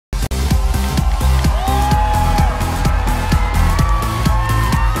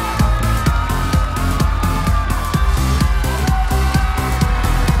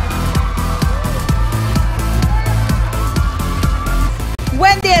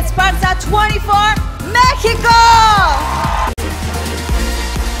Esparza 24, Mexico!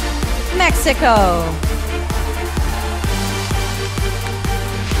 Mexico.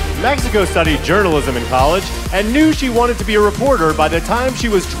 Mexico studied journalism in college and knew she wanted to be a reporter by the time she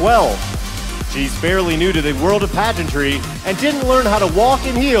was 12. She's fairly new to the world of pageantry and didn't learn how to walk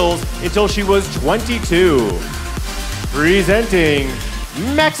in heels until she was 22. Presenting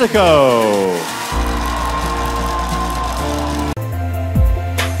Mexico.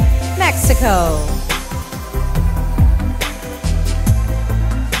 Mexico.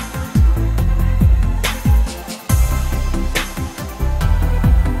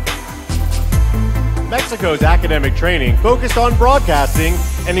 Mexico's academic training focused on broadcasting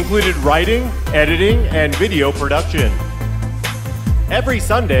and included writing, editing, and video production. Every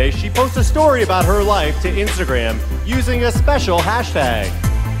Sunday, she posts a story about her life to Instagram using a special hashtag,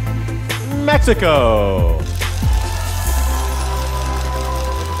 Mexico.